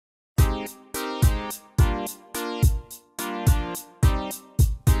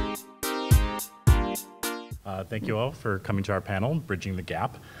Thank you all for coming to our panel, Bridging the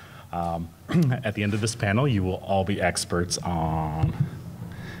Gap. At the end of this panel, you will all be experts on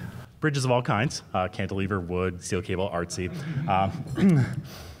bridges of all kinds, cantilever, wood, steel cable, artsy.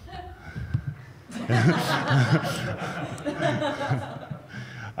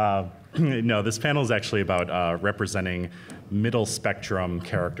 No, this panel is actually about representing middle spectrum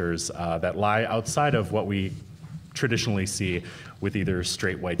characters that lie outside of what we traditionally see with either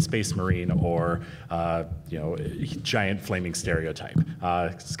straight white space marine or giant flaming stereotype.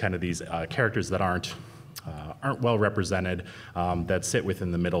 It's kind of these characters that aren't well represented, that sit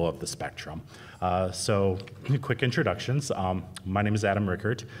within the middle of the spectrum. So quick introductions. My name is Adam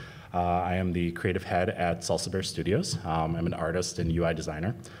Rickert. I am the creative head at Salsa Studios. I'm an artist and UI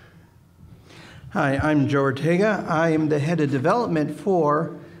designer. Hi, I'm Joe Ortega. I am the head of development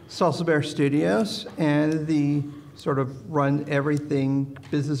for Salsa Studios and the sort of run everything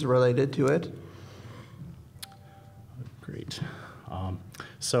business related to it. Great.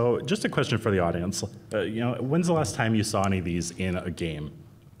 So just a question for the audience. When's the last time you saw any of these in a game?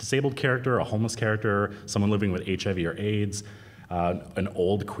 Disabled character, a homeless character, someone living with HIV or AIDS, an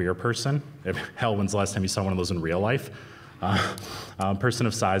old queer person? Hell, when's the last time you saw one of those in real life? Person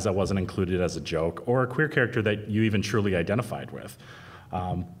of size that wasn't included as a joke, or a queer character that you even truly identified with.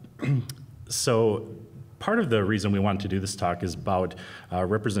 So part of the reason we wanted to do this talk is about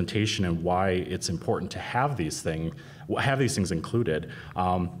representation and why it's important to have these things included.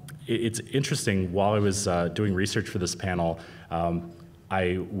 It's interesting, while I was doing research for this panel,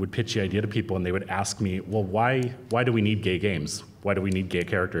 I would pitch the idea to people and they would ask me, well, why do we need gay games? Why do we need gay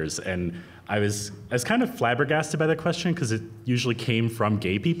characters? And I was kind of flabbergasted by that question because it usually came from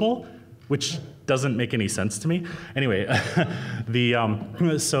gay people, which doesn't make any sense to me. Anyway,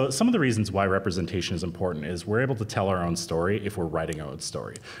 so some of the reasons why representation is important is we're able to tell our own story if we're writing our own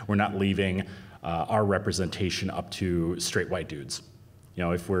story. We're not leaving our representation up to straight white dudes.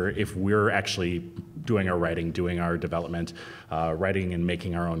 If we're actually doing our writing, doing our development, writing and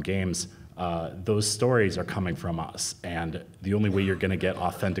making our own games, those stories are coming from us. And the only way you're going to get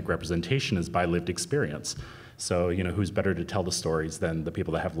authentic representation is by lived experience. So, who's better to tell the stories than the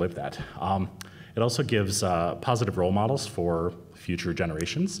people that have lived that? It also gives positive role models for future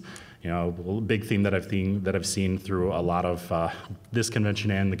generations. A big theme that I've seen through a lot of this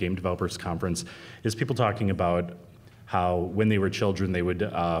convention and the Game Developers Conference is people talking about how when they were children they would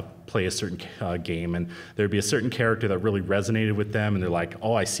play a certain game and there'd be a certain character that really resonated with them and they're like,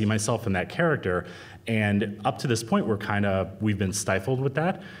 oh, I see myself in that character. And up to this point we've been stifled with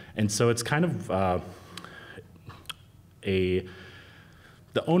that. And so it's kind of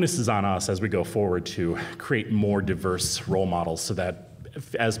the onus is on us as we go forward to create more diverse role models so that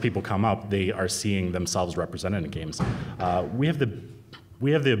as people come up, they are seeing themselves represented in games. We have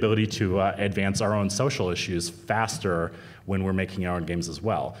the ability to advance our own social issues faster when we're making our own games as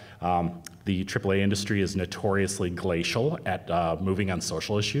well. The AAA industry is notoriously glacial at moving on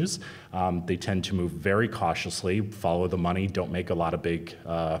social issues. They tend to move very cautiously, follow the money, don't make a lot of big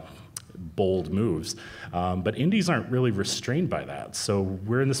bold moves. But indies aren't really restrained by that. So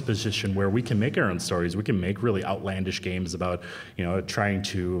we're in this position where we can make our own stories. We can make really outlandish games about, trying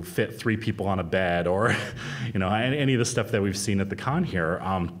to fit 3 people on a bed or, any of the stuff that we've seen at the con here.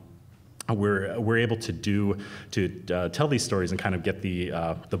 We're able to tell these stories and kind of get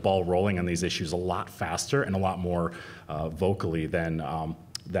the ball rolling on these issues a lot faster and a lot more vocally than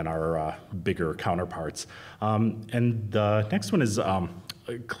our bigger counterparts. And the next one is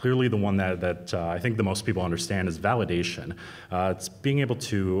clearly the one that I think the most people understand is validation. It's being able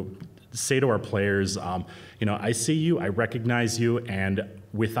to say to our players, I see you, I recognize you, and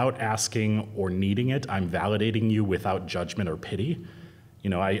without asking or needing it, I'm validating you without judgment or pity.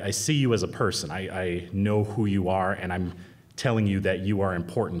 I see you as a person. I know who you are, and I'm telling you that you are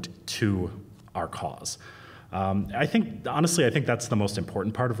important to our cause. Honestly, I think that's the most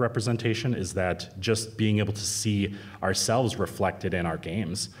important part of representation, is that just being able to see ourselves reflected in our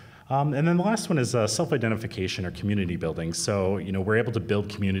games. And then the last one is self-identification or community building. So, we're able to build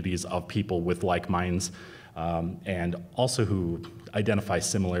communities of people with like minds and also who identify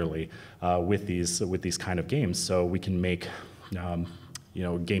similarly with these kind of games. So we can make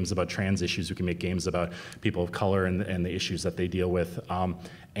games about trans issues. We can make games about people of color and the issues that they deal with.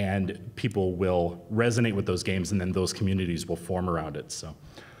 And people will resonate with those games, and then those communities will form around it. So,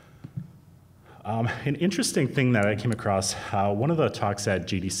 an interesting thing that I came across, one of the talks at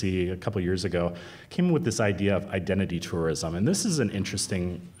GDC a couple years ago came with this idea of identity tourism. And this is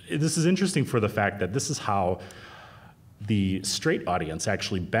interesting for the fact that this is how the straight audience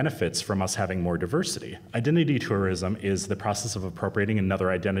actually benefits from us having more diversity. Identity tourism is the process of appropriating another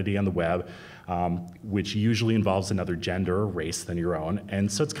identity on the web, which usually involves another gender or race than your own.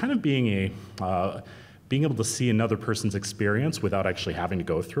 And so it's kind of being able to see another person's experience without actually having to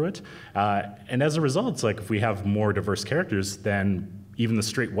go through it. And as a result, it's like if we have more diverse characters, then even the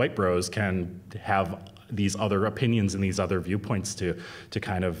straight white bros can have these other opinions and these other viewpoints to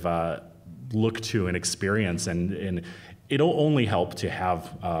kind of look to and experience, and it'll only help to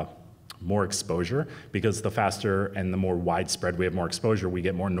have more exposure, because the faster and the more widespread we have more exposure, we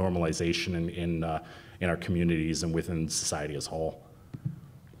get more normalization in our communities and within society as a whole.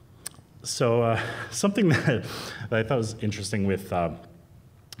 So something that I thought was interesting with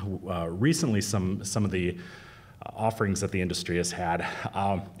recently some of the offerings that the industry has had.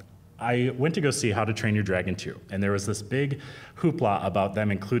 I went to go see How to Train Your Dragon 2, and there was this big hoopla about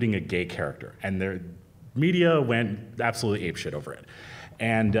them including a gay character, and their media went absolutely apeshit over it.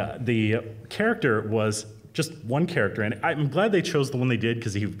 And the character was just one character, and I'm glad they chose the one they did,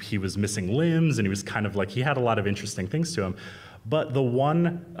 because he was missing limbs, and he was kind of like, he had a lot of interesting things to him. But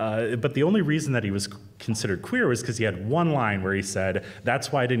the only reason that he was considered queer was because he had one line where he said,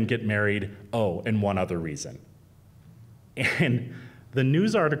 "That's why I didn't get married, oh, and one other reason." And the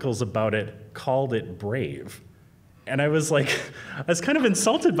news articles about it called it brave. And I was kind of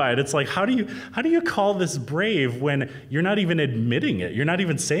insulted by it. It's like, how do you call this brave when you're not even admitting it? You're not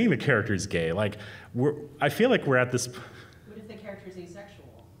even saying the character's gay. Like, I feel like we're at this. What if the character's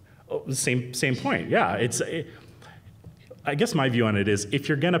asexual? Oh, same point. Yeah, I guess my view on it is, if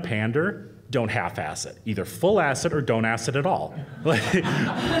you're gonna pander, don't half-ass it. Either full-ass it or don't ass it at all.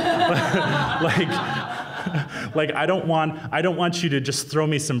 Like I don't want you to just throw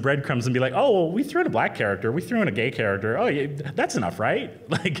me some breadcrumbs and be like, oh, well, we threw in a black character, we threw in a gay character. Oh, yeah, that's enough, right?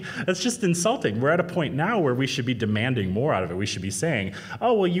 Like, that's just insulting. We're at a point now where we should be demanding more out of it. We should be saying,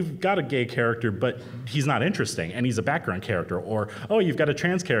 oh, well, you've got a gay character, but he's not interesting, and he's a background character. Or, oh, you've got a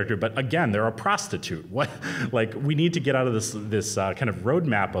trans character, but again, they're a prostitute. What? Like, we need to get out of this kind of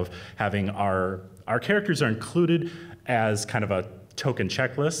roadmap of having our characters are included as kind of a token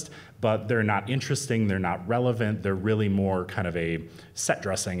checklist, but they're not interesting, they're not relevant, they're really more kind of a set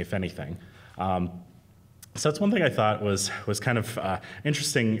dressing, if anything. So that's one thing I thought was kind of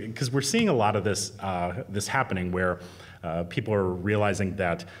interesting, because we're seeing a lot of this happening, where people are realizing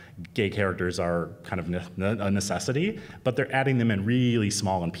that gay characters are kind of a necessity, but they're adding them in really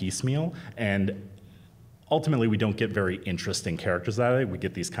small and piecemeal, and ultimately we don't get very interesting characters out of it. We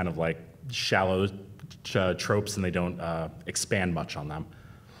get these kind of like shallow tropes, and they don't expand much on them.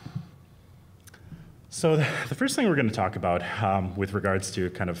 So the first thing we're going to talk about with regards to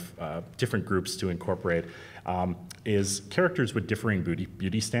kind of different groups to incorporate is characters with differing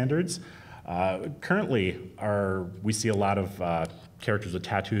beauty standards. Currently, we see a lot of characters with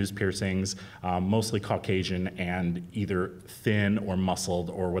tattoos, piercings, mostly Caucasian, and either thin or muscled,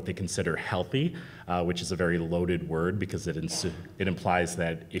 or what they consider healthy, which is a very loaded word, because it implies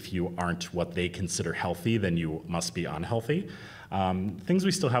that if you aren't what they consider healthy, then you must be unhealthy. Things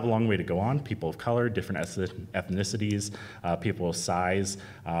we still have a long way to go on: people of color, different ethnicities, people of size,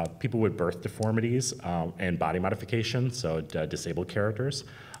 people with birth deformities and body modification, so disabled characters.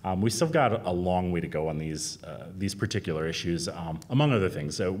 We still got a long way to go on these particular issues, among other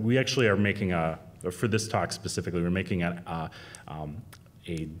things. So we actually are making for this talk specifically, we're making a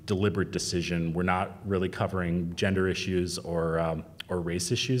deliberate decision. We're not really covering gender issues or race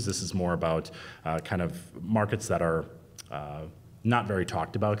issues. This is more about kind of markets that are not very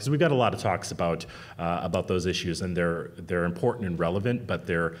talked about, because we've got a lot of talks about those issues, and they're important and relevant, but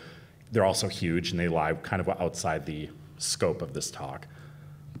they're also huge, and they lie kind of outside the scope of this talk.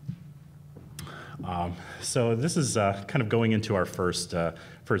 So this is kind of going into our first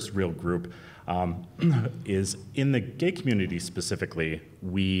real group. Is in the gay community specifically,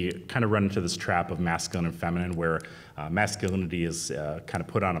 we kind of run into this trap of masculine and feminine, where masculinity is kind of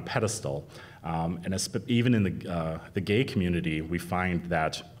put on a pedestal. And even in the gay community, we find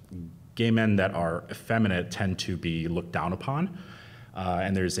that gay men that are effeminate tend to be looked down upon.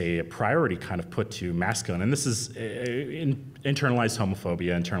 And there's a priority kind of put to masculine. And this is internalized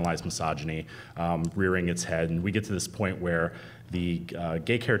homophobia, internalized misogyny, rearing its head. And we get to this point where the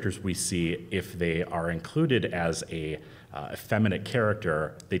gay characters we see, if they are included as a effeminate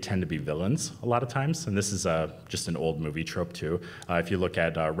character, they tend to be villains a lot of times. And this is just an old movie trope too. If you look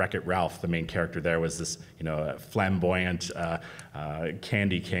at Wreck-It Ralph, the main character there was this flamboyant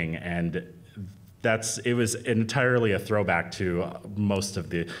candy king, and it was entirely a throwback to most of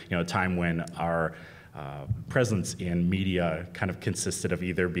the time when our presence in media kind of consisted of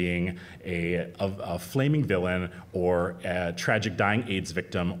either being a flaming villain or a tragic dying AIDS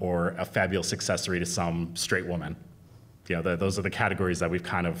victim or a fabulous accessory to some straight woman. You know, those are the categories that we've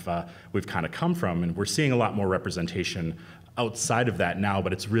kind of come from, and we're seeing a lot more representation outside of that now,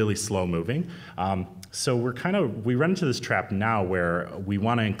 but it's really slow moving. So we run into this trap now where we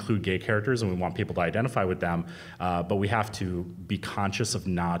want to include gay characters and we want people to identify with them, but we have to be conscious of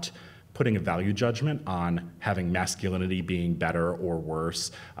not putting a value judgment on having masculinity being better or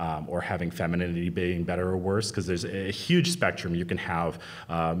worse, or having femininity being better or worse, because there's a huge spectrum. You can have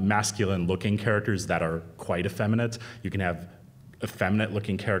masculine-looking characters that are quite effeminate. You can have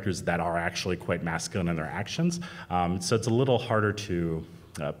effeminate-looking characters that are actually quite masculine in their actions. So it's a little harder to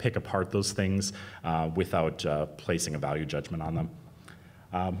pick apart those things without placing a value judgment on them.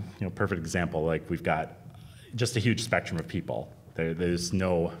 You know, perfect example, like we've got just a huge spectrum of people. There's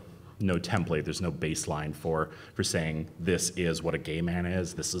no template, there's no baseline for saying this is what a gay man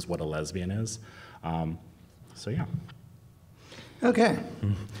is, this is what a lesbian is. So yeah. Okay.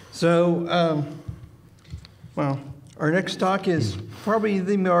 So, well, our next talk is probably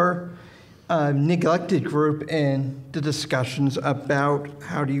the more neglected group in the discussions about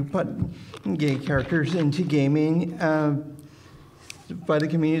how do you put gay characters into gaming by the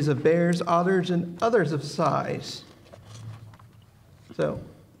communities of bears, otters, and others of size. So,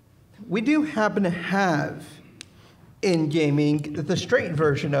 we do happen to have in gaming the straight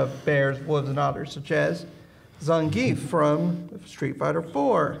version of bears, wolves, and otters, such as Zangief from Street Fighter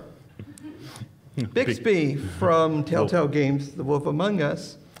 4, Bixby from Telltale Games, The Wolf Among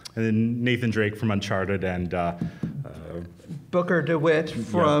Us, and then Nathan Drake from Uncharted, and Booker DeWitt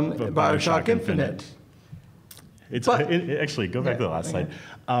from Bioshock Infinite. Actually, go back to the last slide.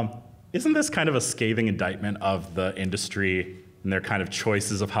 Isn't this kind of a scathing indictment of the industry and their kind of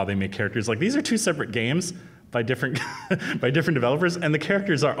choices of how they make characters? Like, these are two separate games by different developers, and the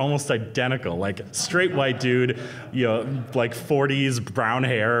characters are almost identical. Like, straight white dude, you know, like 40s, brown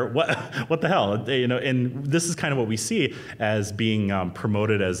hair. What the hell? You know, and this is kind of what we see as being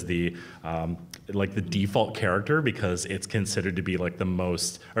promoted as the like the default character, because it's considered to be like the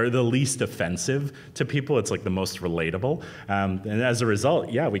most or the least offensive to people. It's like the most relatable, and as a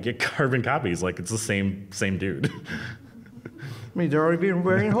result, yeah, we get carbon copies. Like, it's the same dude. I mean, they're already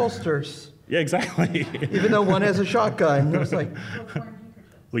wearing holsters. Yeah, exactly. Even though one has a shotgun. It was like,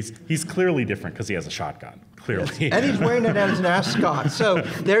 well, he's clearly different because he has a shotgun. Clearly. Yes. And he's wearing it as an ascot. So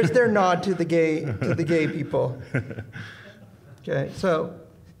there's their nod to the gay people. Okay, so,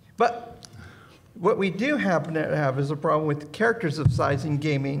 but what we do happen to have is a problem with characters of size in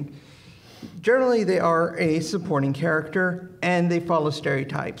gaming. Generally, they are a supporting character, and they follow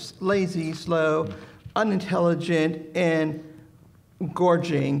stereotypes: lazy, slow, unintelligent, and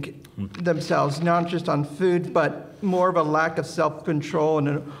gorging themselves, not just on food, but more of a lack of self-control and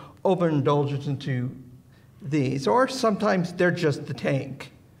an overindulgence into these. Or sometimes they're just the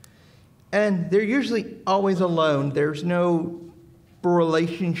tank. And they're usually always alone. There's no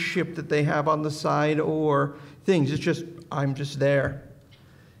relationship that they have on the side or things. It's just, I'm just there.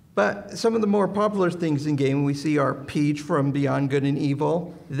 But some of the more popular things in gaming we see are Peach from Beyond Good and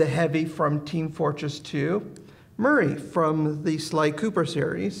Evil, the Heavy from Team Fortress 2, Murray from the Sly Cooper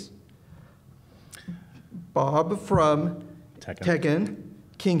series, Bob from Tekken,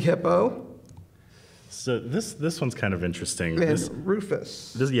 King Hippo. So this one's kind of interesting. And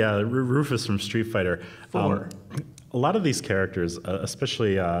Rufus. Rufus from Street Fighter 4. A lot of these characters,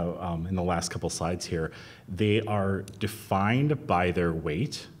 especially in the last couple slides here, they are defined by their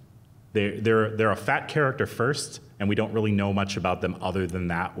weight. They're a fat character first, and we don't really know much about them other than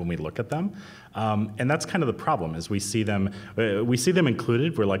that when we look at them. And that's kind of the problem, is we see them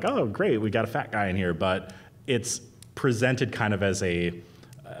included. We're like, oh, great, we got a fat guy in here, but it's presented kind of as a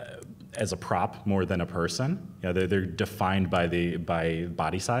prop more than a person. You know, they're defined by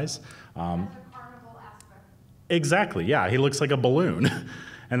body size. Exactly. Yeah, he looks like a balloon.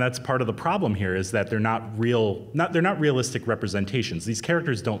 And that's part of the problem here, is that they're not realistic representations. These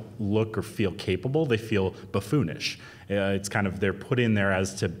characters don't look or feel capable, they feel buffoonish. It's kind of, they're put in there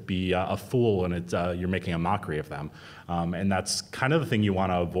as to be a fool, and you're making a mockery of them. And that's kind of the thing you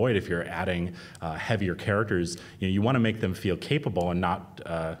want to avoid if you're adding heavier characters. You know, you want to make them feel capable and not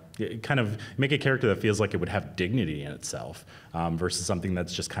kind of make a character that feels like it would have dignity in itself, versus something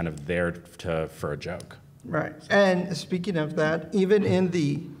that's just kind of there for a joke. Right. And speaking of that, even in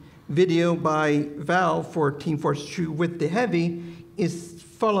the video by Valve for Team Fortress 2 with the Heavy, is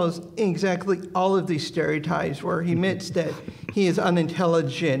follows exactly all of these stereotypes, where he admits that he is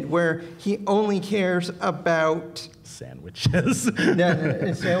unintelligent, where he only cares about sandwiches.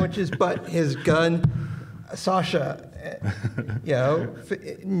 sandwiches, but his gun, Sasha,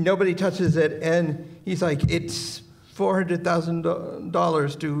 nobody touches it, and he's like, it's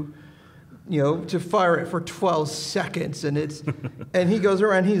 $400,000 to fire it for 12 seconds, and and he goes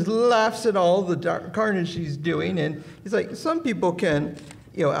around, he laughs at all the carnage he's doing, and he's like, some people can,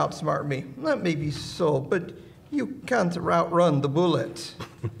 outsmart me. That may be so, but you can't outrun the bullet.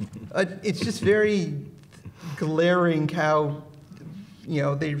 It's just very glaring how,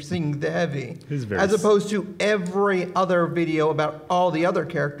 they're seeing the heavy, as opposed to every other video about all the other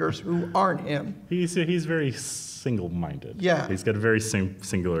characters who aren't him. He's very single-minded. Yeah. He's got a very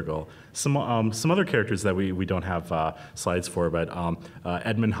singular goal. Some other characters that we don't have slides for, but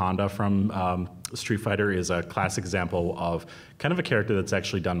Edmund Honda from Street Fighter is a classic example of kind of a character that's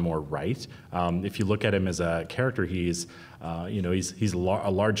actually done more right. If you look at him as a character, he's a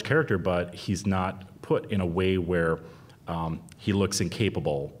large character, but he's not put in a way where he looks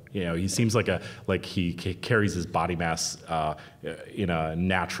incapable. He seems like he carries his body mass in a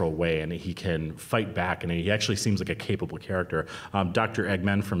natural way, and he can fight back, and he actually seems like a capable character. Dr.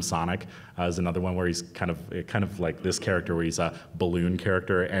 Eggman from Sonic is another one where he's kind of like this character, where he's a balloon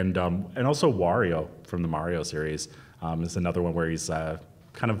character, and also Wario from the Mario series is another one where he's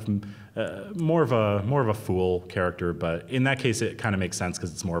kind of more of a fool character, but in that case it kind of makes sense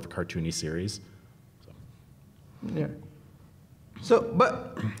because it's more of a cartoony series. Yeah.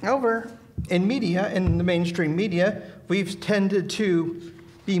 But however, in media, in the mainstream media, we've tended to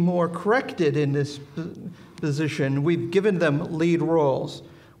be more corrected in this position. We've given them lead roles.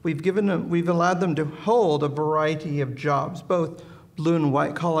 We've allowed them to hold a variety of jobs, both blue and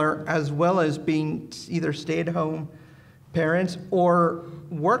white collar, as well as being either stay-at-home parents or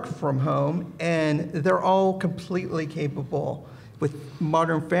work from home, and they're all completely capable. With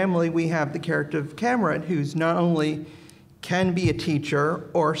Modern Family, we have the character of Cameron, who's not only can be a teacher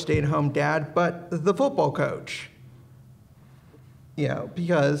or stay-at-home dad, but the football coach.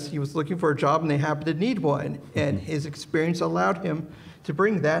 Because he was looking for a job and they happened to need one, and his experience allowed him to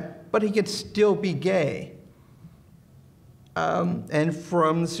bring that, but he could still be gay. And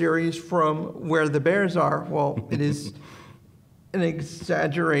from the series From Where the Bears Are, well, it is an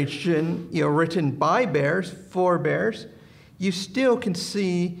exaggeration, written by bears, for bears. You still can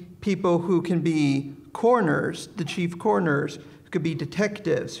see people who can be corners, the chief corners, who could be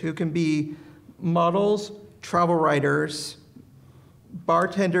detectives, who can be models, travel writers,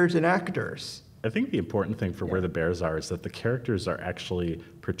 bartenders, and actors. I think the important thing for Where the Bears Are is that the characters are actually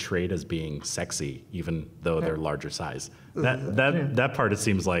portrayed as being sexy, even though they're larger size. That part, it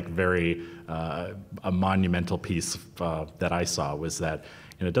seems like very a monumental piece that I saw, was that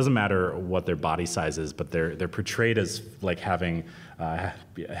it doesn't matter what their body size is, but they're portrayed as like having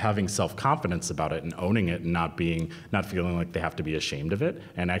self-confidence about it and owning it, and not feeling like they have to be ashamed of it,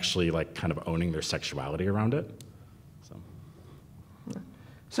 and actually like kind of owning their sexuality around it.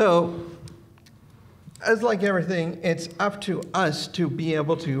 So as like everything, it's up to us to be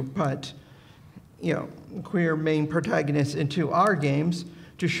able to put, queer main protagonists into our games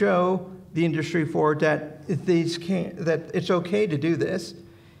to show the industry forward that that it's okay to do this.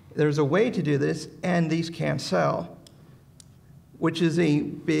 There's a way to do this, and these can't sell, which is a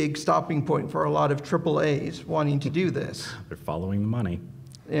big stopping point for a lot of AAAs wanting to do this. They're following the money.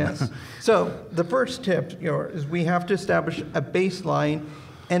 Yes. So the first tip, is we have to establish a baseline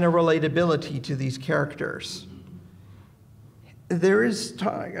and a relatability to these characters. There is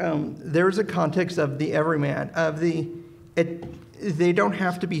a context of the everyman, they don't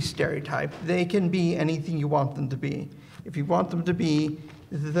have to be stereotyped. They can be anything you want them to be. If you want them to be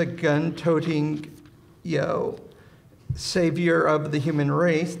the gun-toting, savior of the human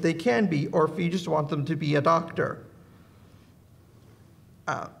race, they can be, or if you just want them to be a doctor.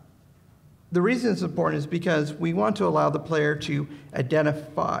 The reason it's important is because we want to allow the player to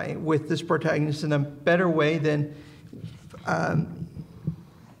identify with this protagonist in a better way than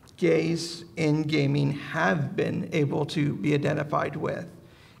gays in gaming have been able to be identified with.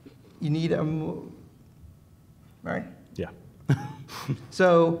 You need right? Yeah.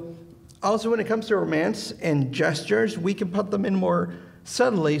 So also when it comes to romance and gestures, we can put them in more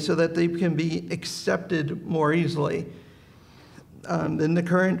subtly so that they can be accepted more easily. In the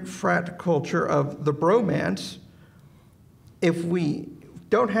current frat culture of the bromance, if we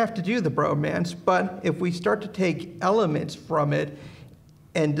don't have to do the bromance, but if we start to take elements from it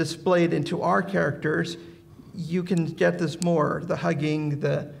and display it into our characters, you can get this more, the hugging,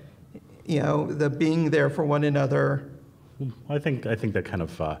 the being there for one another, I think that kind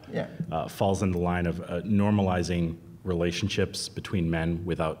of falls in the line of normalizing relationships between men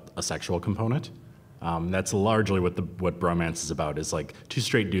without a sexual component. That's largely what bromance is about. Is like two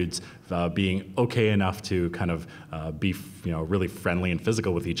straight dudes being okay enough to kind of be really friendly and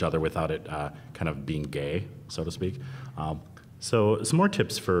physical with each other without it kind of being gay, so to speak. So some more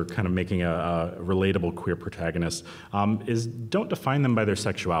tips for kind of making a relatable queer protagonist is don't define them by their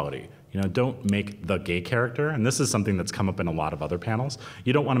sexuality. Don't make the gay character, and this is something that's come up in a lot of other panels.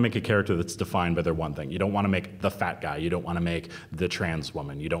 You don't want to make a character that's defined by their one thing. You don't want to make the fat guy. You don't want to make the trans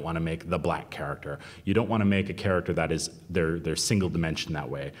woman. You don't want to make the black character. You don't want to make a character that is their single dimension that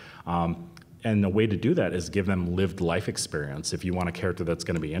way. And the way to do that is give them lived life experience. If you want a character that's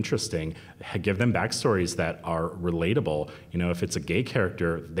going to be interesting, give them backstories that are relatable. If it's a gay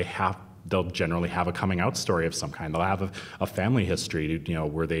character, they'll generally have a coming out story of some kind. They'll have a family history.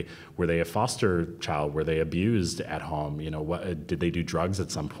 Were they a foster child? Were they abused at home? Did they do drugs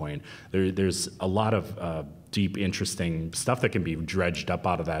at some point? There's a lot of deep, interesting stuff that can be dredged up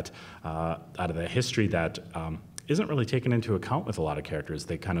out of that history that isn't really taken into account with a lot of characters.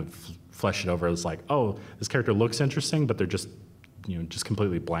 They kind of flesh it over as like, oh, this character looks interesting, but they're just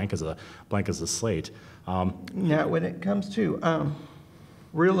completely blank as a slate. Now, when it comes to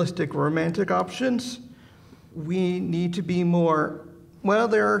realistic romantic options, we need to be more, well,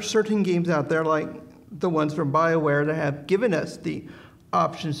 there are certain games out there like the ones from BioWare that have given us the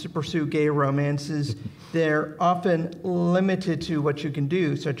options to pursue gay romances. They're often limited to what you can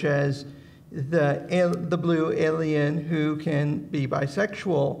do, such as the blue alien who can be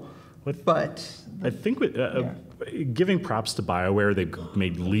bisexual, but I think giving props to BioWare, they've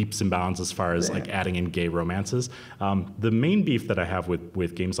made leaps and bounds as far as like adding in gay romances. The main beef that I have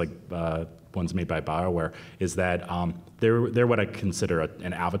with games like ones made by BioWare is that they're what I consider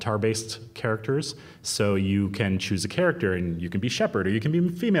an avatar-based characters. So you can choose a character and you can be Shepard or you can be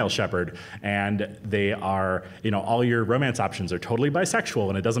female Shepard, and they are, all your romance options are totally bisexual,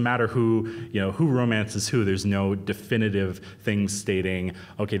 and it doesn't matter who romances who. There's no definitive thing stating,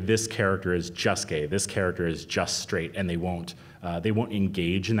 okay, this character is just gay, this character is just straight, and they won't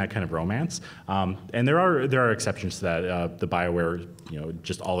engage in that kind of romance. And there are exceptions to that. The BioWare,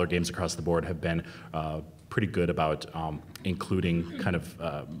 just all their games across the board have been pretty good about including kind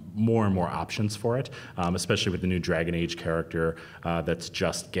of more and more options for it, especially with the new Dragon Age character that's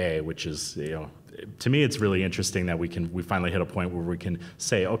just gay, which is, to me, it's really interesting that we finally hit a point where we can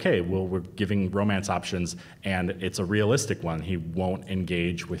say, okay, well, we're giving romance options, and it's a realistic one. He won't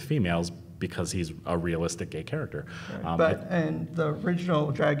engage with females because he's a realistic gay character. And the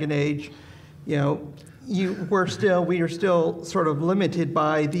original Dragon Age, we are still sort of limited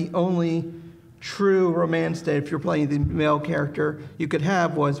by the only true romance that if you're playing the male character you could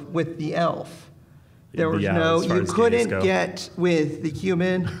have was with the elf. There was you couldn't get with the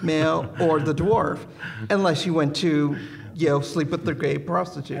human, male, or the dwarf unless you went to sleep with the gay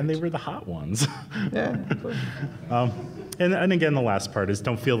prostitute. And they were the hot ones. Yeah. And again, the last part is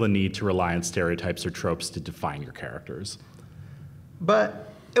don't feel the need to rely on stereotypes or tropes to define your characters.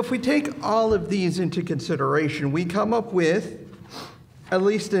 But if we take all of these into consideration, we come up with, at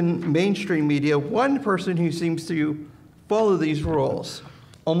least in mainstream media, one person who seems to follow these rules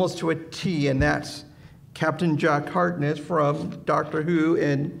almost to a T, and that's Captain Jack Harkness from Doctor Who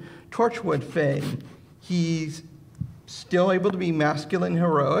and Torchwood fame. He's still able to be masculine and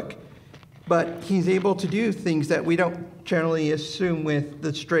heroic, but he's able to do things that we don't generally assume with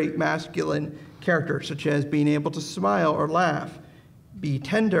the straight masculine character, such as being able to smile or laugh, be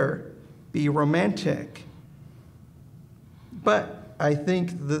tender, be romantic. But I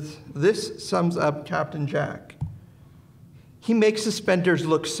think this sums up Captain Jack. He makes suspenders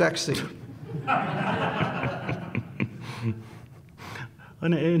look sexy.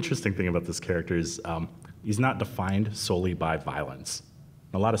 An interesting thing about this character is he's not defined solely by violence.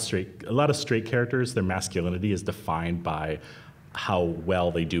 A lot of straight characters, their masculinity is defined by how well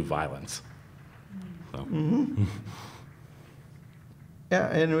they do violence. So. Mm-hmm. Yeah,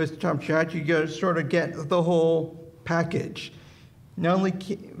 and with Tom Jack, you got to sort of get the whole package. Not only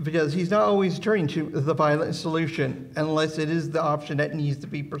because he's not always turning to the violent solution unless it is the option that needs to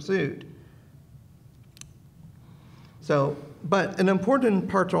be pursued. So, but an important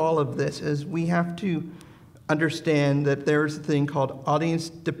part to all of this is we have to understand that there's a thing called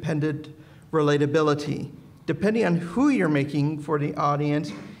audience-dependent relatability. Depending on who you're making for the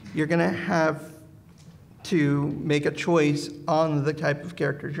audience, you're going to have to make a choice on the type of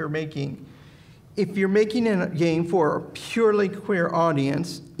characters you're making. If you're making a game for a purely queer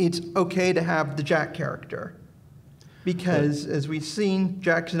audience, it's okay to have the Jack character. Because, as we've seen,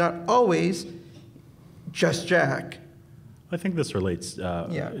 Jack's not always just Jack. I think this relates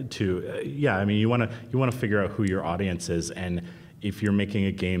Yeah. to yeah. I mean, you want to figure out who your audience is, and if you're making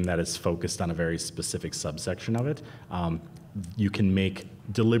a game that is focused on a very specific subsection of it, you can make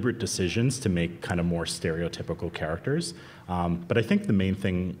deliberate decisions to make kind of more stereotypical characters. But I think the main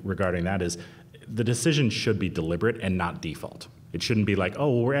thing regarding that is the decision should be deliberate and not default. It shouldn't be like, oh,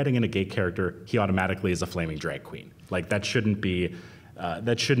 well, we're adding in a gay character, he automatically is a flaming drag queen. Like that shouldn't be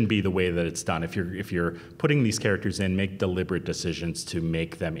the way that it's done. If you're putting these characters in, make deliberate decisions to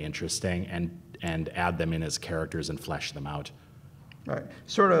make them interesting and add them in as characters and flesh them out. Right.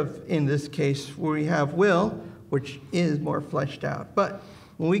 Sort of in this case where we have Will, which is more fleshed out. But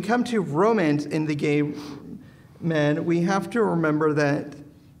when we come to romance in the gay men, we have to remember that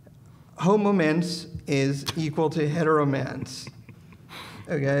homomance is equal to heteromance.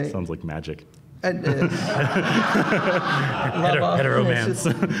 Okay? Sounds like magic. It is. Heteromance.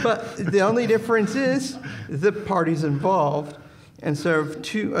 But the only difference is the parties involved. Instead of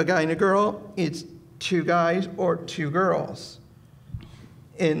a guy and a girl, it's two guys or two girls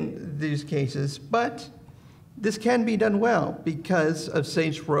in these cases. But this can be done well because of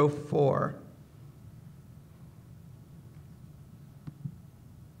Saints Row 4.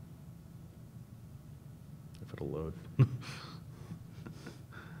 If it'll load.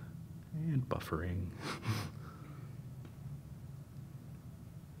 And buffering.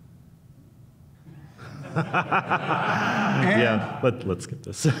 Yeah, let's skip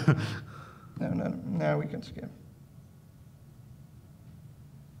this. No, we can skip.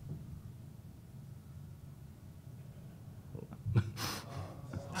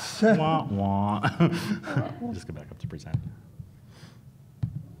 Wah, wah. Just go back up to present.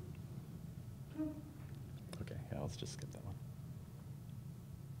 Okay, yeah, let's just skip that one.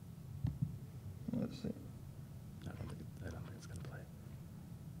 Let's see. I don't think it's going to play.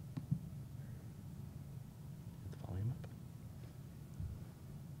 Get the volume up.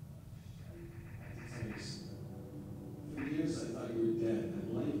 For years, I thought you were dead, and I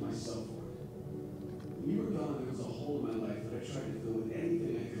blamed myself for it. When you were gone, there was a hole in my life that I tried to fill with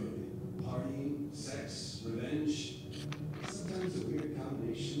anything I could. Partying, sex, revenge. Sometimes a weird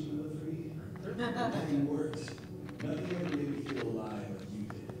combination of the three. Nothing worked. Nothing ever made me feel alive like you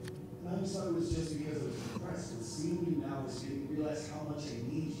did. And I always thought it was just because I was depressed, but seeing you now is making me realize how much I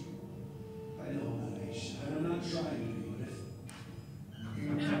need you. I know I'm not patient, and I'm not trying to be, but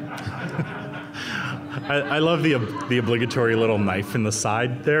I love the obligatory little knife in the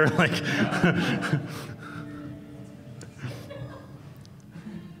side there, like.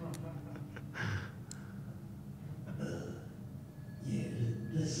 yeah,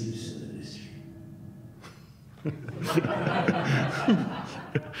 let's loosen the mystery.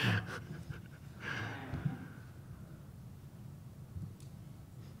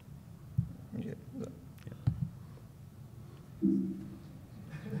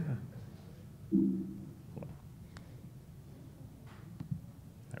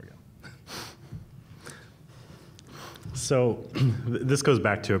 There we go. So this goes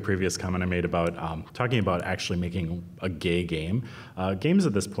back to a previous comment I made about talking about actually making a gay game. Games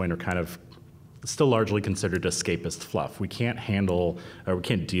at this point are kind of still largely considered escapist fluff. We can't handle, or we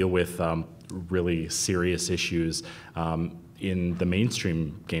can't deal with really serious issues in the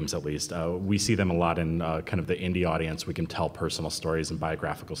mainstream games, at least. We see them a lot in kind of the indie audience. We can tell personal stories and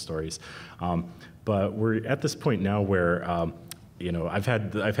biographical stories. But we're at this point now where, you know, I've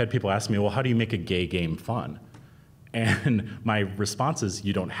had people ask me, well, how do you make a gay game fun? And my response is,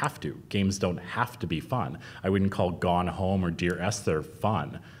 you don't have to. Games don't have to be fun. I wouldn't call Gone Home or Dear Esther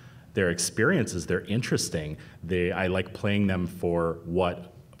fun. They're experiences, they're interesting. I like playing them for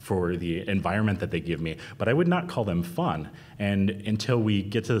the environment that they give me, but I would not call them fun. And until we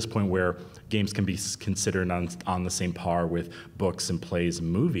get to this point where games can be considered on the same par with books and plays and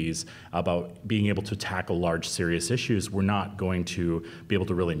movies about being able to tackle large, serious issues, we're not going to be able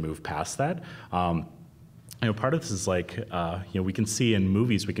to really move past that. You know, part of this is like, you know, we can see in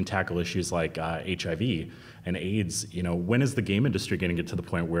movies, we can tackle issues like HIV and AIDS. You know, when is the game industry going to get to the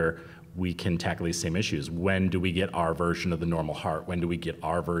point where we can tackle these same issues? When do we get our version of The Normal Heart? When do we get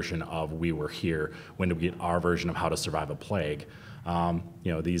our version of We Were Here? When do we get our version of How to Survive a Plague? You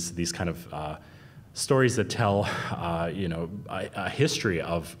know, these kind of stories that tell, you know, a history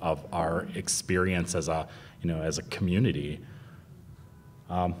of our experience as a, you know, as a community.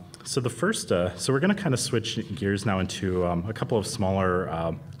 So the first, so we're going to kind of switch gears now into a couple of smaller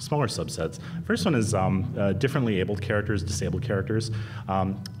subsets. First one is differently abled characters, disabled characters.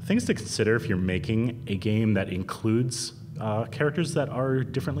 Things to consider if you're making a game that includes characters that are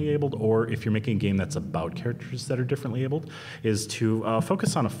differently abled, or if you're making a game that's about characters that are differently abled, is to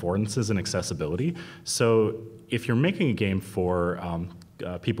focus on affordances and accessibility. So if you're making a game for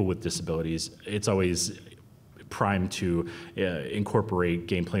people with disabilities, it's always primed to incorporate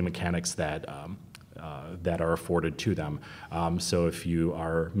gameplay mechanics that that are afforded to them. So if you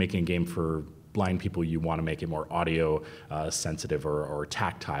are making a game for blind people, you want to make it more audio sensitive or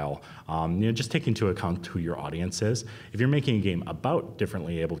tactile. Just take into account who your audience is. If you're making a game about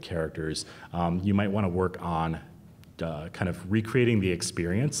differently abled characters, you might want to work on kind of recreating the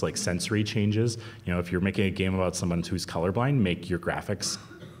experience, like sensory changes. If you're making a game about someone who's colorblind, make your graphics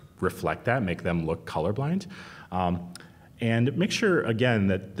reflect that, make them look colorblind. And make sure, again,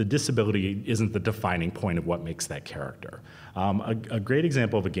 that the disability isn't the defining point of what makes that character. A great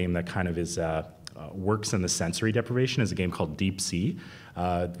example of a game that kind of is works in the sensory deprivation is a game called Deep Sea,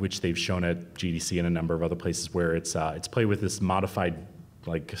 which they've shown at GDC and a number of other places, where it's played with this modified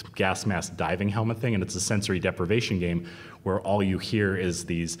like gas mask diving helmet thing, and it's a sensory deprivation game where all you hear is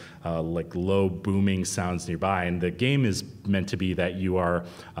these like low booming sounds nearby. And the game is meant to be that you're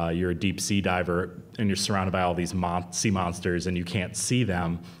a deep sea diver and you're surrounded by all these sea monsters, and you can't see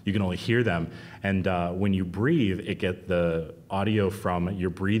them, you can only hear them. And when you breathe, the audio from your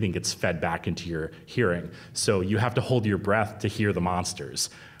breathing gets fed back into your hearing. So you have to hold your breath to hear the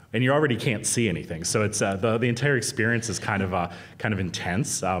monsters. And you already can't see anything, so it's the entire experience is kind of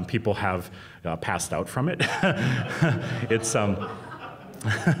intense. People have passed out from it. It's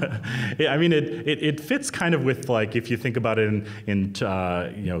I mean, it fits kind of with, like, if you think about it in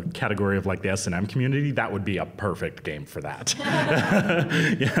category of like the S&M community, that would be a perfect game for that.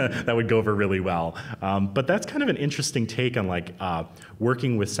 Yeah, that would go over really well. But that's kind of an interesting take on like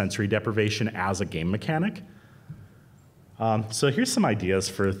working with sensory deprivation as a game mechanic. So here's some ideas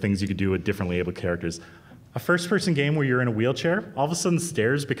for things you could do with differently abled characters. A first-person game where you're in a wheelchair, all of a sudden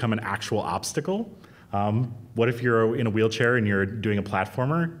stairs become an actual obstacle. What if you're in a wheelchair and you're doing a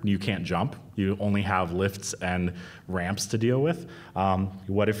platformer, you can't jump, you only have lifts and ramps to deal with?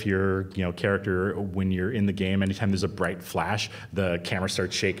 What if your character, when you're in the game, anytime there's a bright flash, the camera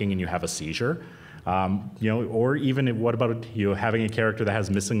starts shaking and you have a seizure? Or even what about having a character that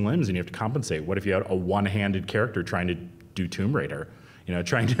has missing limbs and you have to compensate? What if you had a one-handed character trying to do Tomb Raider?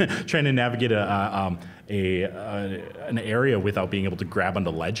 Trying to navigate an area without being able to grab onto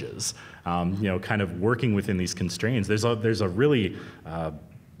ledges. Kind of working within these constraints. There's a really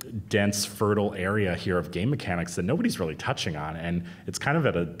dense, fertile area here of game mechanics that nobody's really touching on, and it's kind of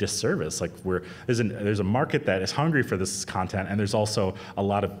at a disservice. Like there's a market that is hungry for this content, and there's also a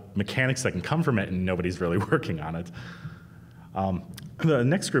lot of mechanics that can come from it, and nobody's really working on it. The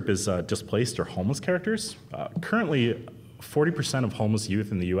next group is displaced or homeless characters. Currently, 40% of homeless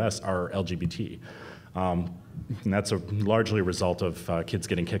youth in the US are LGBT. And that's largely a result of kids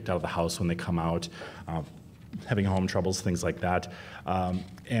getting kicked out of the house when they come out, having home troubles, things like that.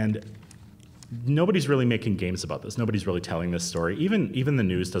 And nobody's really making games about this. Nobody's really telling this story. Even the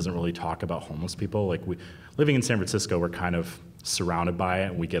news doesn't really talk about homeless people. Like living in San Francisco, we're kind of surrounded by it,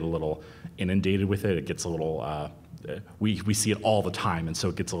 and we get a little inundated with it. It gets a little, we see it all the time, and so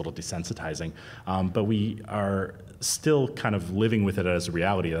it gets a little desensitizing. But we are still kind of living with it as a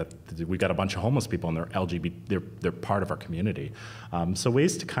reality that we've got a bunch of homeless people and they're LGBT, they're part of our community. So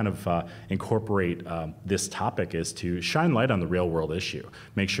ways to kind of incorporate this topic is to shine light on the real world issue.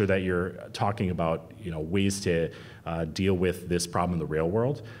 Make sure that you're talking about ways to deal with this problem in the real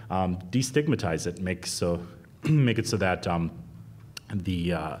world. Destigmatize it, make it so that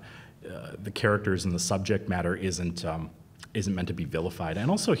the characters and the subject matter isn't meant to be vilified, and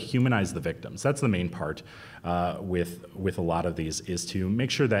also humanize the victims. That's the main part with a lot of these, is to make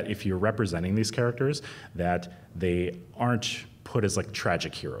sure that if you're representing these characters, that they aren't put as like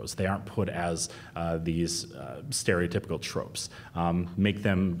tragic heroes. They aren't put as these stereotypical tropes. Make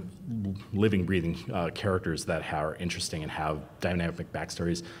them living, breathing characters that are interesting and have dynamic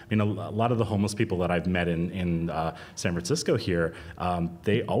backstories. I mean, a lot of the homeless people that I've met in San Francisco here,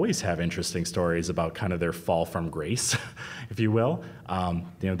 they always have interesting stories about kind of their fall from grace, if you will.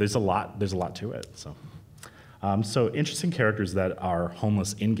 There's a lot to it. So interesting characters that are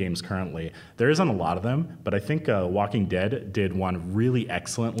homeless in games currently. There isn't a lot of them, but I think Walking Dead did one really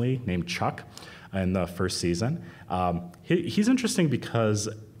excellently named Chuck in the first season. He's interesting because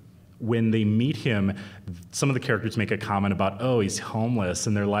when they meet him, some of the characters make a comment about, oh, he's homeless,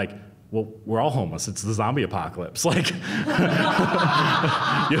 and they're like, well, we're all homeless. It's the zombie apocalypse. Like,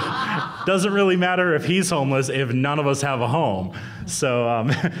 doesn't really matter if he's homeless if none of us have a home. So,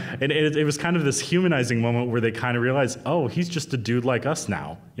 and it was kind of this humanizing moment where they kind of realized, oh, he's just a dude like us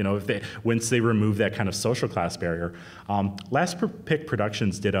now. You know, once they remove that kind of social class barrier. Last Pick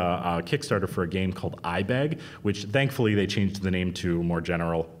Productions did a Kickstarter for a game called I Beg, which thankfully they changed the name to more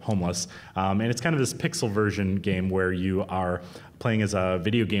general Homeless. And it's kind of this pixel version game where you are playing as a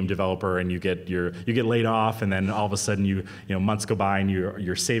video game developer and you get laid off, and then all of a sudden months go by and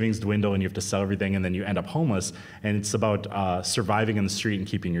your savings dwindle and you have to sell everything, and then you end up homeless. And it's about surviving in the street and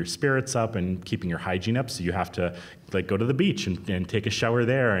keeping your spirits up and keeping your hygiene up. So you have to like go to the beach and take a shower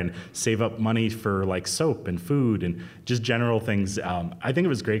there and save up money for like soap and food and just general things. I think it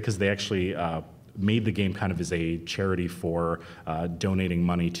was great because they actually made the game kind of as a charity for donating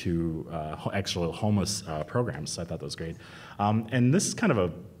money to actual homeless programs. So I thought that was great. And this is kind of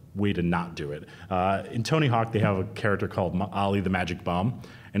a way to not do it. In Tony Hawk, they have a character called Ollie the Magic Bum,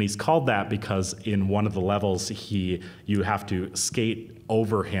 and he's called that because in one of the levels, you have to skate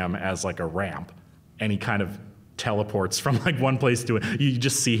over him as like a ramp, and he kind of teleports from like one place to it. You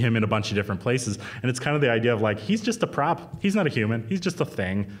just see him in a bunch of different places, and it's kind of the idea of like, he's just a prop. He's not a human. He's just a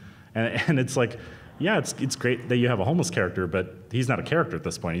thing. And it's like, yeah, it's great that you have a homeless character, but he's not a character at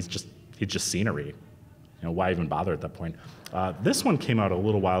this point. He's just scenery. You know, why even bother at that point? This one came out a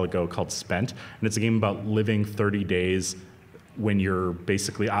little while ago called Spent, and it's a game about living 30 days when you're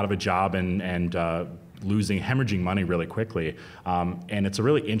basically out of a job and hemorrhaging money really quickly. And it's a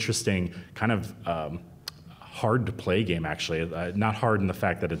really interesting kind of hard to play game, actually. Not hard in the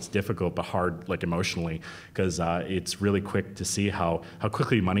fact that it's difficult, but hard like emotionally, because it's really quick to see how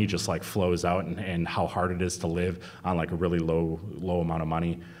quickly money just like flows out and how hard it is to live on like a really low amount of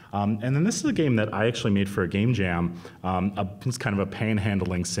money. And then this is a game that I actually made for a game jam. It's kind of a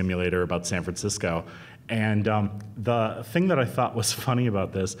panhandling simulator about San Francisco. And the thing that I thought was funny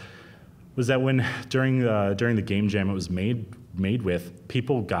about this was that when during the game jam it was made with,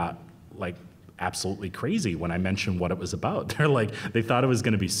 people got like absolutely crazy when I mentioned what it was about. They thought it was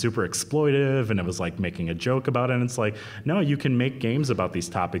going to be super exploitive, and it was like making a joke about it. And it's like, no, you can make games about these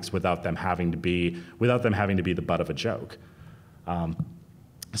topics without them having to be the butt of a joke.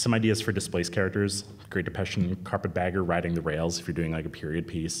 Some ideas for displaced characters: Great Depression, Carpetbagger, Riding the Rails if you're doing like a period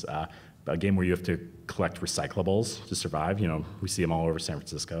piece. A game where you have to collect recyclables to survive. You know, we see them all over San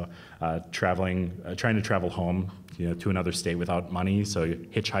Francisco. Trying to travel home, to another state without money, so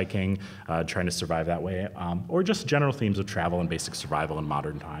hitchhiking, trying to survive that way, or just general themes of travel and basic survival in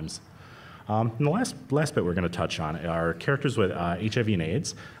modern times. And the last bit we're going to touch on are characters with HIV and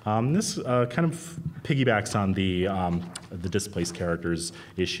AIDS. This kind of piggybacks on the displaced characters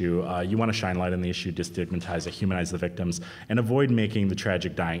issue. You want to shine light on the issue, destigmatize it, humanize the victims, and avoid making the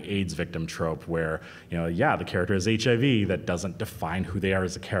tragic dying AIDS victim trope where, the character has HIV. That doesn't define who they are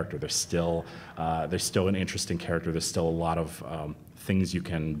as a character. They're still an interesting character. There's still a lot of things you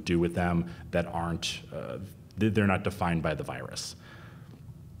can do with them that aren't, they're not defined by the virus.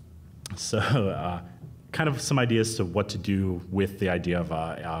 So kind of some ideas to what to do with the idea of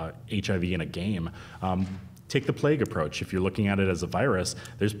HIV in a game. Take the plague approach. If you're looking at it as a virus,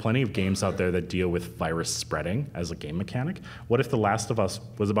 there's plenty of games out there that deal with virus spreading as a game mechanic. What if The Last of Us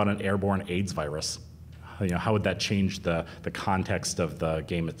was about an airborne AIDS virus? How would that change the context of the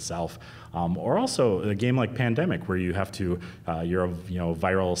game itself? Or also a game like Pandemic, where you have to, you're a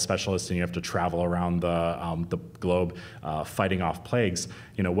viral specialist and you have to travel around the globe fighting off plagues.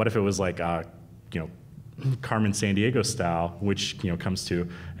 What if it was like Carmen Sandiego style, which comes to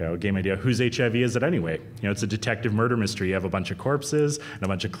game idea, whose HIV is it anyway? It's a detective murder mystery. You have a bunch of corpses and a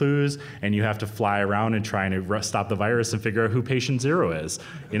bunch of clues, and you have to fly around and try and stop the virus and figure out who patient zero is.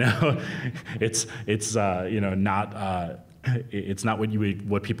 It's not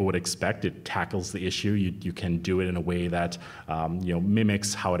what people would expect. It tackles the issue. You can do it in a way that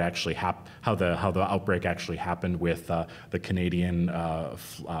mimics how it actually how the outbreak actually happened with the Canadian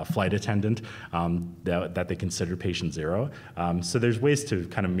flight attendant that they considered patient zero. So there's ways to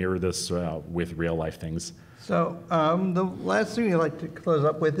kind of mirror this with real life things. So the last thing I'd like to close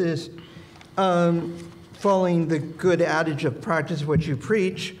up with is following the good adage of practice what you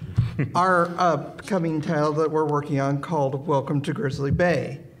preach. Our upcoming title that we're working on called Welcome to Grizzly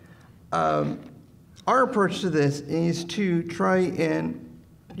Bay. Our approach to this is to try and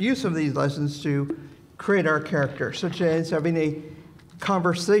use some of these lessons to create our character, such as having a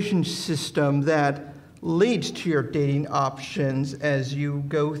conversation system that leads to your dating options as you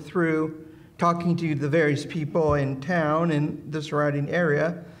go through talking to the various people in town and the surrounding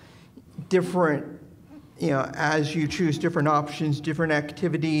area, different as you choose different options, different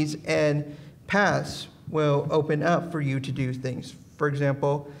activities and paths will open up for you to do things. For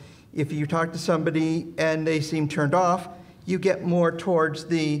example, if you talk to somebody and they seem turned off, you get more towards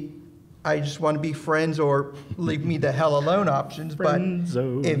the I just want to be friends or leave me the hell alone options. Friend but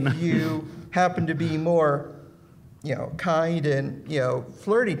zone. if you happen to be more, kind and,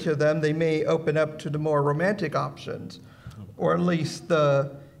 flirty to them, they may open up to the more romantic options, or at least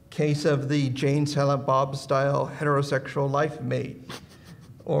the case of the Jane Silent Bob style heterosexual life mate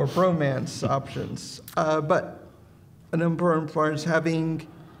or bromance options. But an important part is having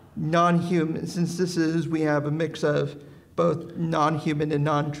non-human, since we have a mix of both non-human and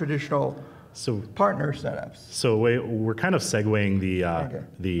non-traditional partner setups. So we're kind of segueing Okay.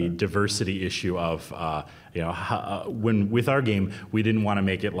 the diversity issue of when with our game we didn't want to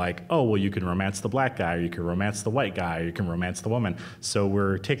make it like, oh well, you can romance the black guy, or you can romance the white guy, or you can romance the woman. So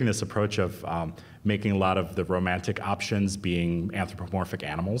we're taking this approach of making a lot of the romantic options being anthropomorphic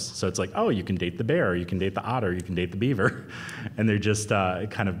animals. So it's like, oh, you can date the bear, you can date the otter, you can date the beaver, and they're just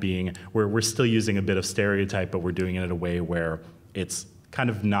kind of being. We're still using a bit of stereotype, but we're doing it in a way where it's kind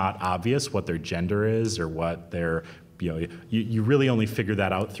of not obvious what their gender is or what their, you really only figure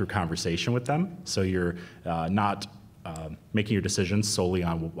that out through conversation with them. So you're not making your decisions solely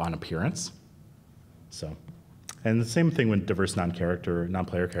on appearance. So, and the same thing with diverse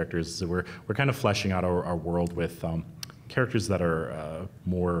non-player characters. So we're kind of fleshing out our world with characters that are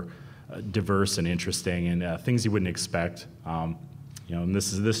more diverse and interesting and things you wouldn't expect. And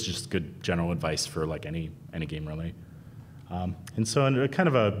this is just good general advice for like any game really. And so in kind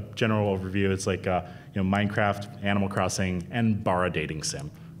of a general overview, it's like Minecraft, Animal Crossing, and bar a dating sim.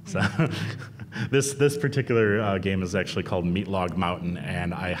 So this particular game is actually called Meatlog Mountain,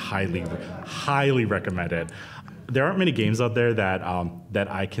 and I highly recommend it. There aren't many games out there that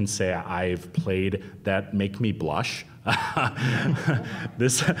I can say I've played that make me blush.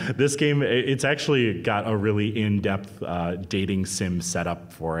 This game, it's actually got a really in-depth dating sim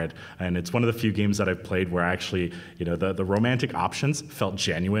setup for it, and it's one of the few games that I've played where actually, the romantic options felt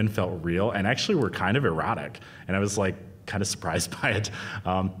genuine, felt real, and actually were kind of erotic, and I was like kind of surprised by it.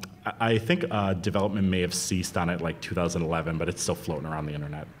 I think development may have ceased on it like 2011, but it's still floating around the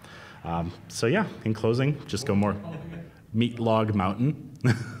internet. So yeah, in closing, just go more Meatlog Mountain.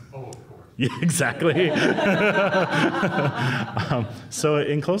 Yeah, exactly. So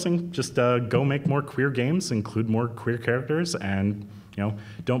in closing, just go make more queer games, include more queer characters, and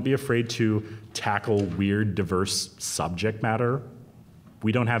don't be afraid to tackle weird, diverse subject matter.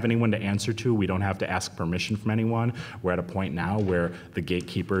 We don't have anyone to answer to. We don't have to ask permission from anyone. We're at a point now where the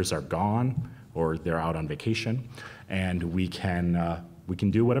gatekeepers are gone or they're out on vacation, and we can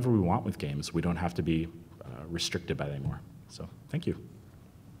do whatever we want with games. We don't have to be restricted by them anymore. So thank you.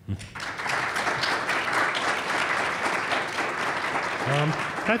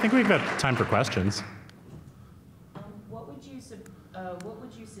 I think we've got time for questions. What would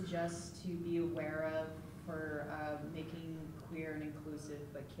you suggest to be aware of for making queer and inclusive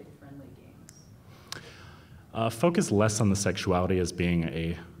but kid-friendly games? Focus less on the sexuality as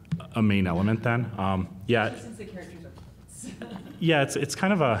being a main element. Then, yeah. Since the characters are kids. Yeah, it's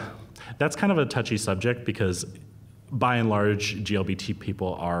kind of that's kind of a touchy subject because, by and large, GLBT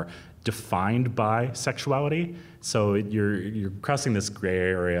people are defined by sexuality. So you're crossing this gray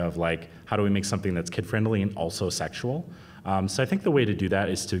area of like, how do we make something that's kid-friendly and also sexual? So I think the way to do that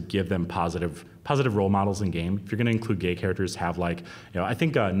is to give them positive role models in game. If you're going to include gay characters, have like, I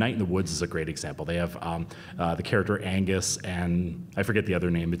think Night in the Woods is a great example. They have the character Angus and I forget the other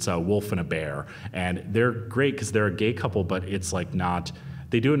name. It's a wolf and a bear, and they're great because they're a gay couple, but it's like not.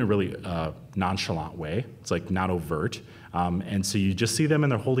 They do it in a really nonchalant way. It's like not overt. And so you just see them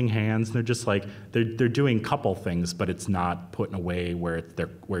and they're holding hands and they're just like, they're doing couple things, but it's not put in a way where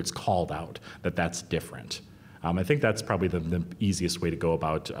it's called out that that's different. I think that's probably the easiest way to go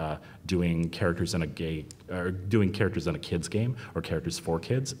about doing characters in a kid's game or characters for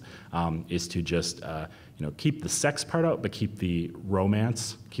kids, is to just keep the sex part out, but keep the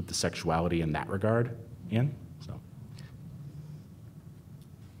romance, keep the sexuality in that regard in.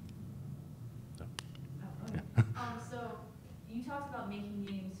 So you talked about making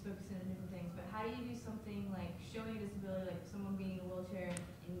games, focusing on different things, but how do you do something like showing a disability, like someone being in a wheelchair,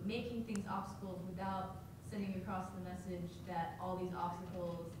 and making things obstacles without sending across the message that all these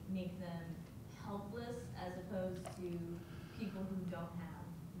obstacles make them helpless as opposed to people who don't have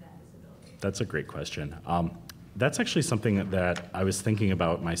that disability? That's a great question. That's actually something that I was thinking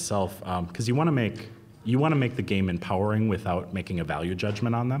about myself, because you want to make the game empowering without making a value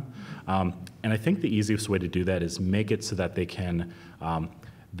judgment on them. And I think the easiest way to do that is make it so that they can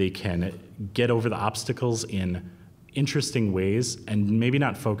get over the obstacles in interesting ways and maybe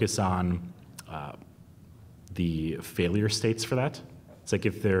not focus on the failure states for that. It's like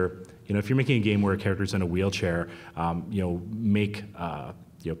if they're, if you're making a game where a character's in a wheelchair, make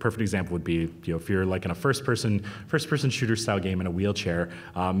perfect example would be, if you're like in a first-person shooter style game in a wheelchair,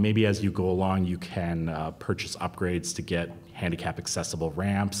 maybe as you go along, you can purchase upgrades to get handicap-accessible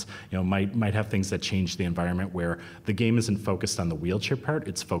ramps. Might have things that change the environment where the game isn't focused on the wheelchair part.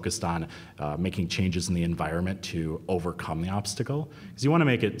 It's focused on making changes in the environment to overcome the obstacle. Because you want to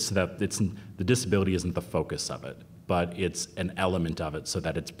make it so that the disability isn't the focus of it, but it's an element of it, so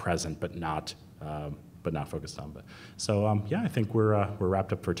that it's present but not focused on. So yeah, I think we're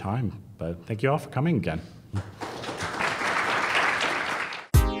wrapped up for time. But thank you all for coming again.